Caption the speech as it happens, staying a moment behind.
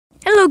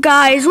Hello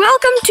guys,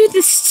 welcome to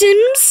The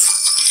Sims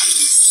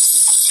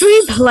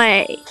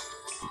Replay.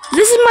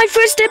 This is my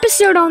first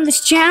episode on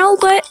this channel,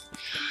 but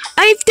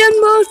I've done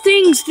more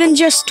things than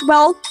just,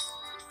 well,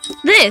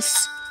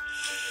 this.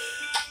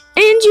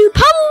 And you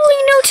probably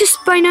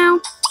noticed by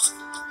now,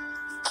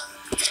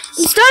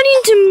 I'm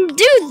starting to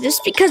do this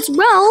because,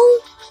 well,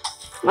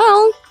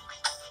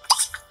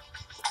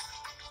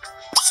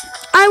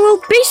 I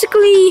will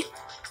basically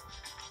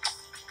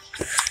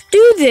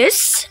do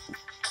this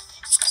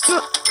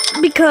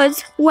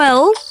because,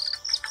 well,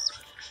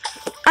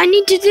 I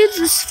need to do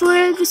this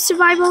for the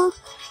survival of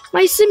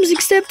my Sims,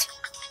 except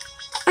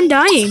I'm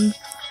dying.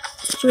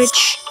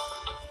 Which,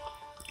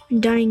 I'm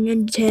dying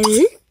until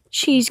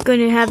she's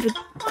gonna have a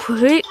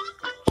quick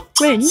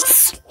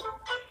rinse.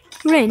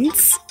 And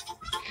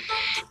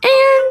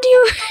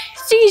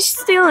she's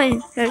still in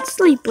her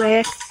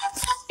sleepwear.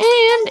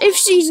 And if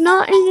she's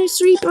not in her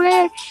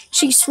sleepwear,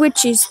 she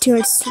switches to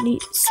her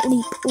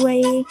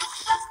sleepwear.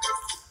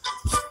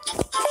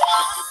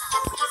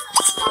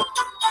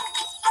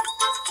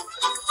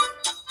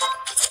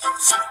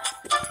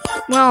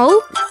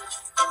 Well,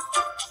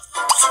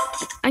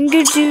 I'm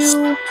gonna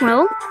do,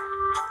 well,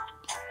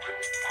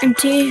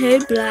 empty her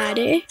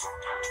bladder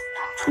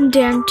and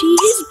empty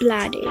his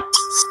bladder.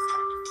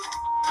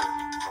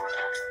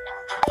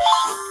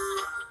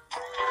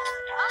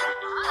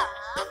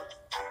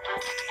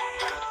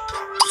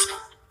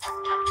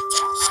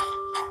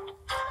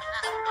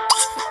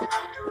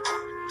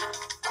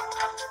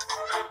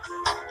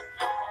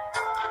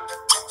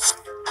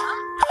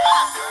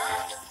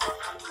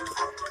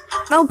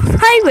 Well,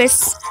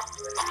 Pyrus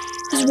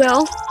as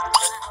well.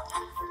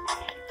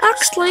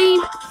 Actually,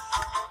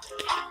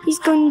 he's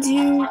going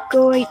to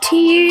go right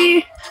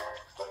here.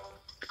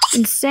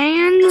 And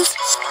Sands,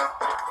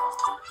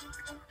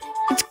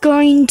 it's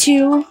going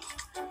to,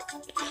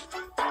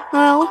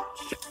 well,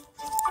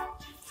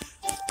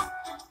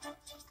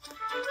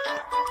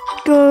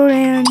 go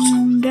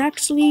and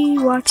actually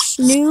watch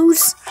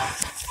news.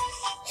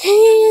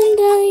 And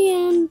I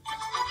am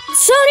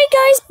sorry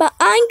guys, but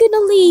I'm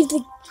gonna leave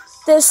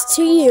this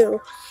to you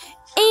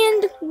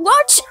and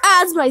watch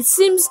as my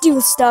Sims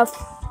do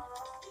stuff.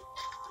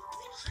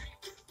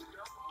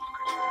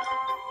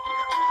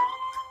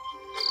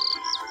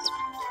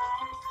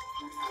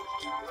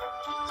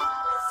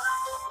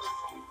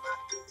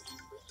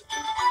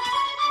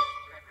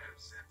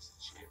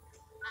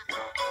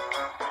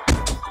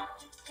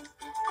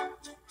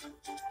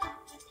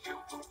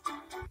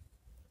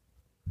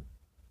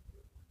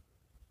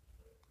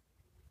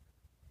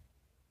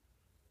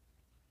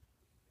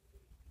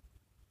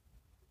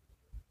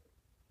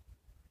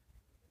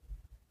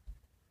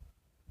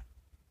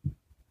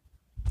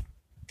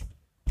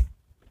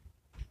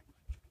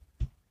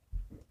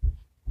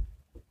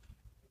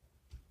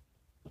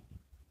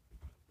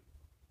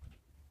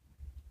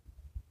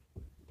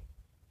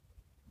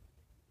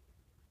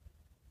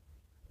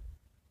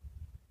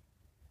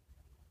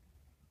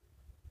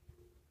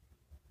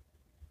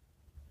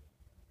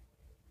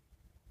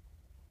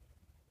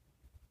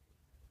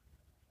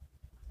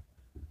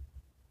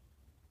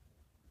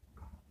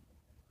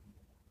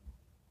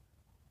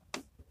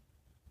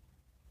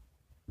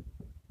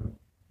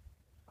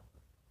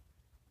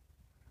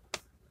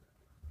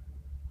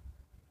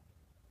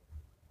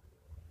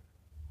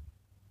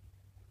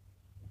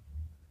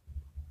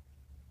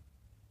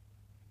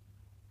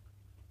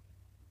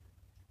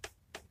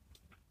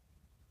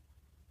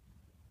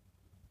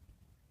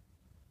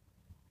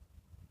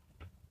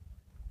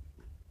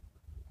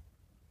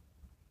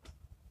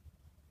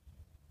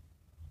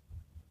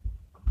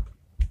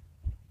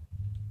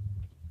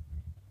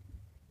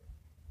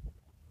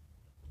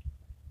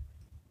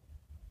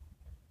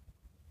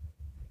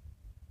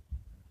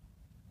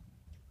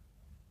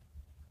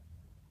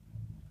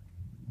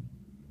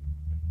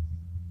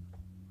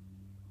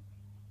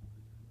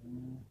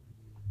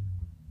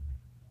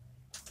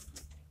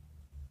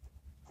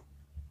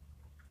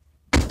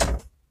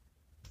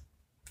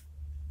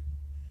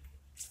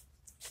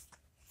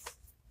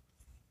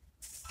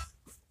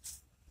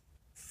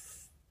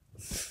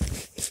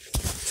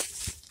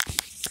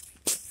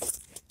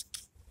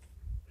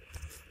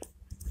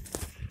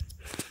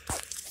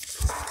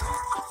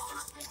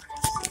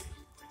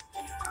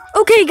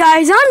 Okay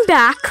guys, I'm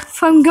back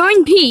from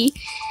going pee,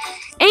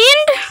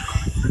 and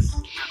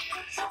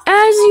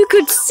as you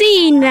could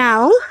see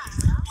now,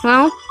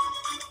 well,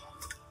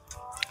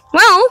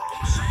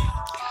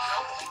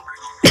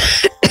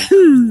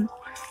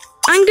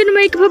 I'm gonna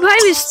make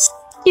Papyrus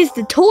use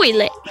the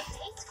toilet.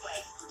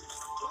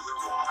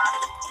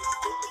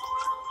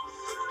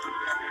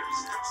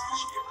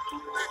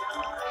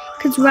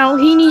 Cause, well,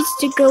 he needs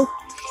to go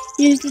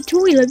use the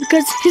toilet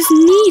because his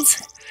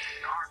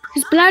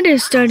bladder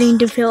is starting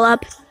to fill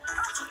up.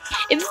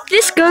 If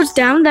this goes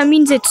down, that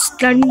means it's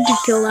starting to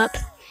fill up.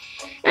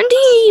 And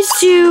he needs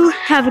to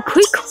have a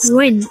quick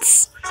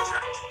rinse.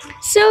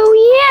 So,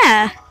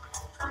 yeah.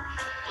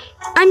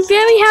 I'm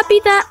very happy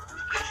that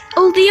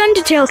all the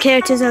Undertale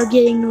characters are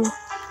getting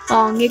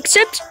along,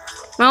 except,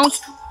 well,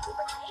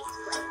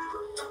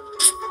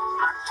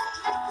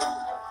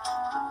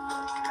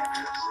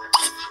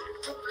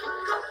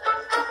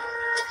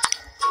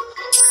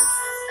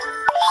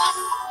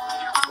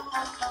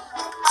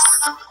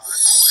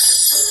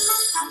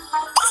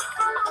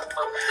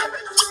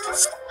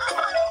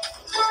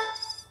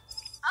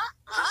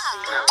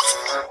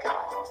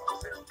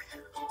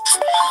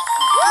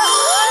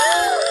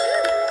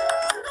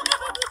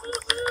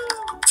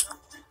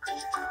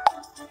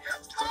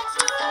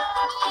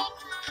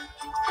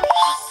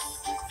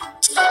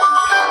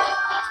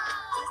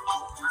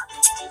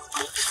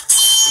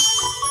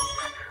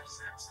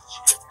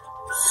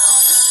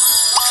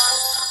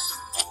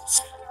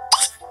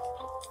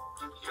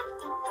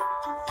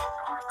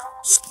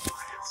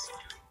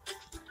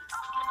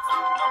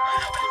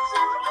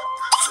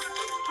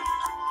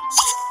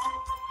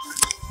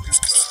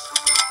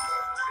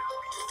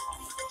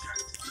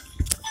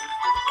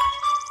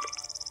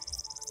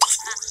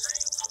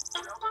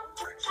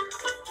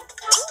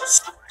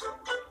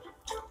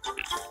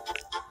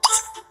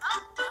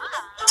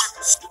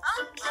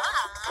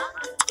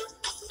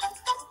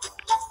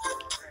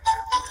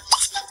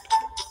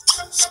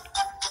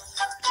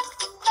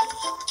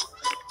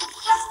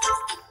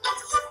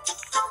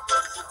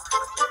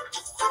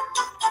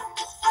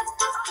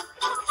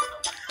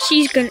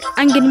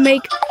 I'm gonna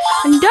make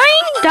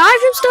die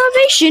from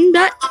starvation,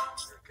 but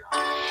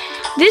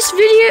this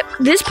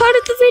part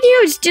of the video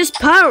is just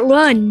part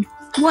one.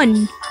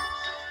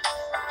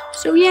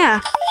 So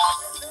yeah.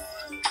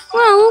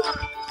 Well,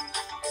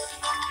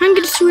 I'm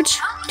gonna switch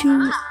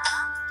to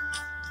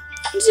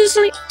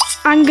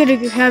I'm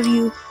gonna have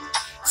you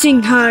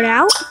sing hard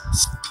out.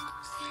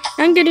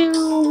 I'm gonna,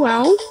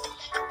 well,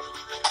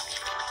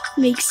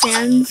 make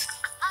sounds.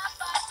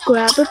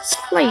 Grab a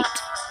plate.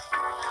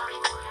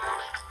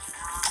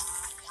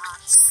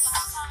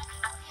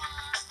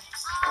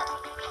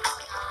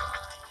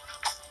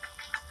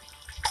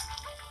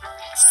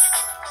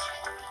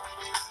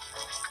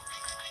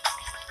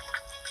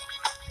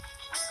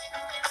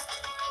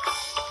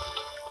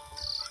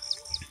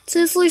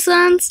 Sizzly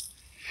Sons?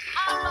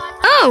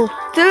 Oh,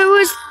 there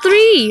was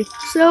 3.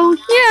 So,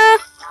 yeah.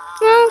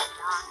 Well.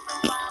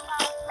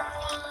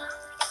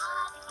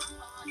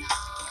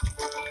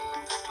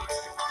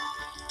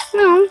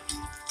 No.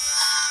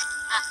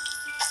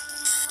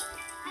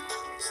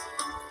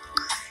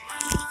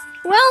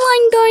 Well,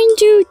 I'm going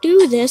to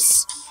do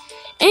this.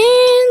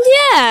 And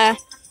yeah.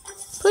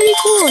 Pretty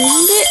cool,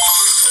 isn't it?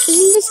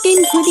 Isn't this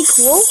game pretty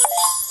cool?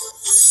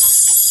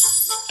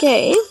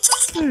 Okay.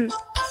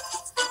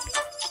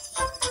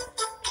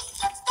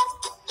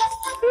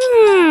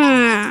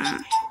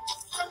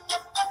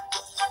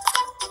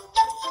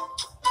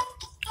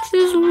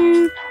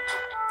 Sizzler.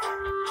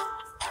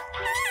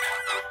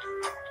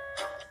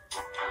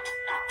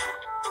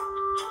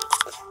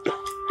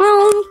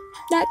 Well,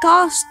 that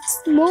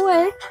costs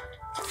more.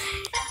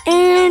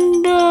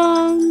 And,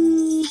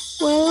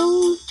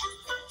 well.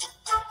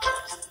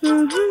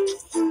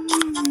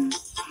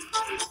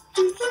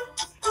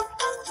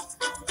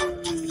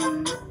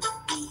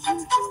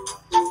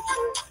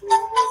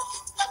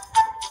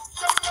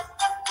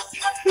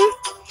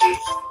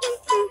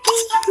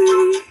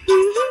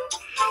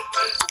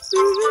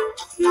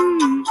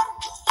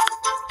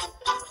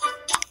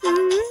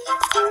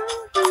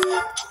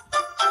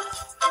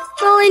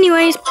 Well,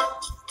 anyways,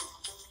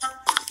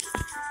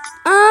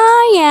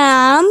 I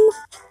am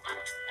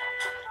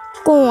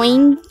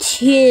going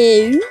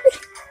to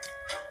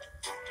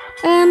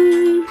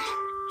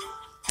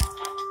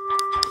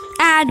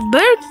add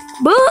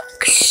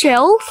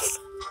bookshelf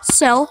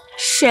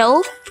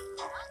shelf.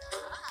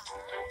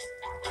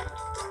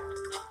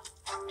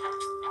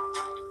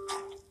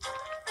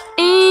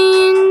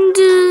 And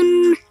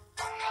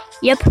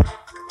yep.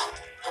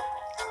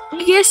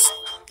 Yes.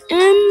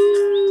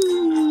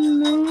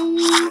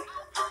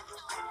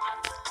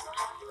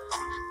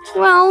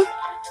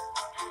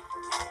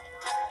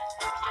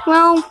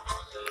 Well,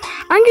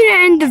 I'm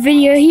gonna end the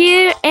video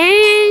here,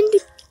 and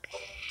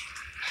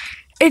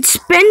it's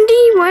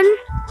Bendy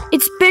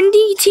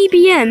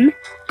TBM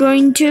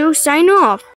going to sign off.